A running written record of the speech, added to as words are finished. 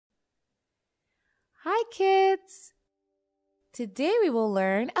Hi kids! Today we will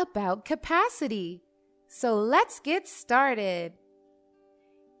learn about capacity. So let's get started.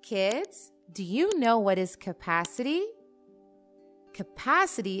 Kids, do you know what is capacity?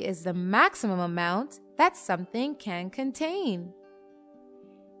 Capacity is the maximum amount that something can contain.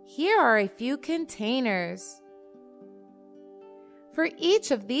 Here are a few containers. For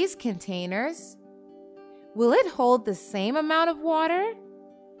each of these containers, will it hold the same amount of water?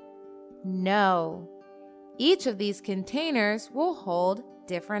 No. Each of these containers will hold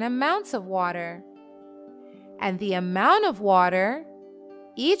different amounts of water. And the amount of water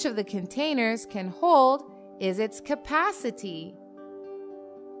each of the containers can hold is its capacity.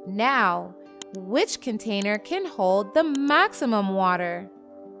 Now, which container can hold the maximum water?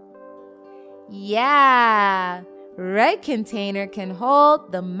 Yeah, red container can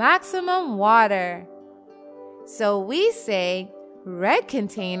hold the maximum water. So we say red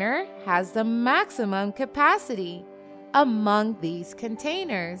container has the maximum capacity among these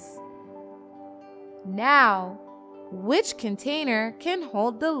containers. Now, which container can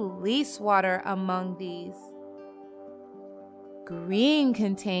hold the least water among these? Green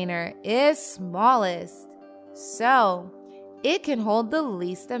container is smallest, so it can hold the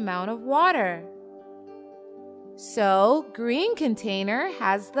least amount of water. So, green container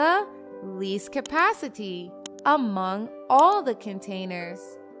has the least capacity among all the containers.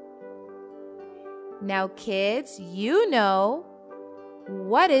 Now, kids, you know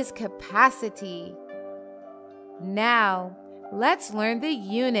what is capacity. Now, let's learn the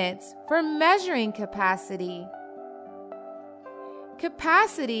units for measuring capacity.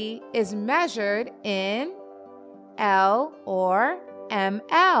 Capacity is measured in L or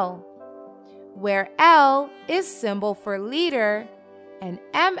ml, where L is symbol for liter and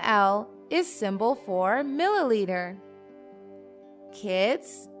ml is symbol for milliliter.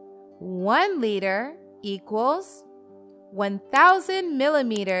 Kids, 1 liter equals 1,000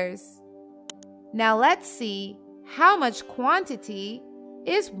 millimeters. Now let's see how much quantity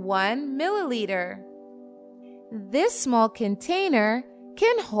is 1 milliliter. This small container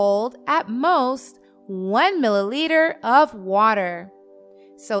can hold at most 1 milliliter of water.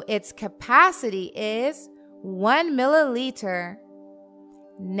 So its capacity is 1 milliliter.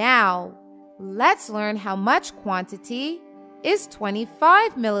 Now, let's learn how much quantity is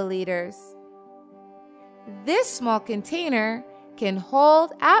 25 milliliters. This small container can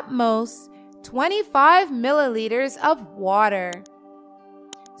hold at most 25 milliliters of water.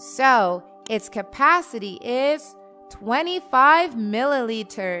 So, its capacity is 25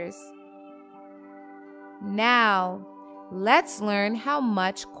 milliliters. Now, let's learn how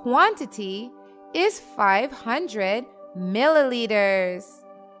much quantity is 500 milliliters.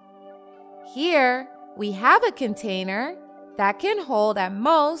 Here, we have a container that can hold at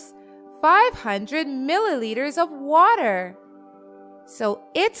most 500 milliliters of water. So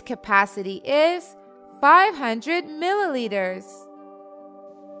its capacity is 500 milliliters.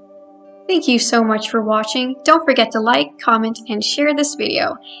 Thank you so much for watching. Don't forget to like, comment, and share this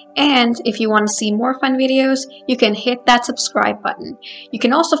video. And if you want to see more fun videos, you can hit that subscribe button. You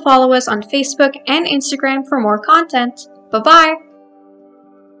can also follow us on Facebook and Instagram for more content. Bye-bye!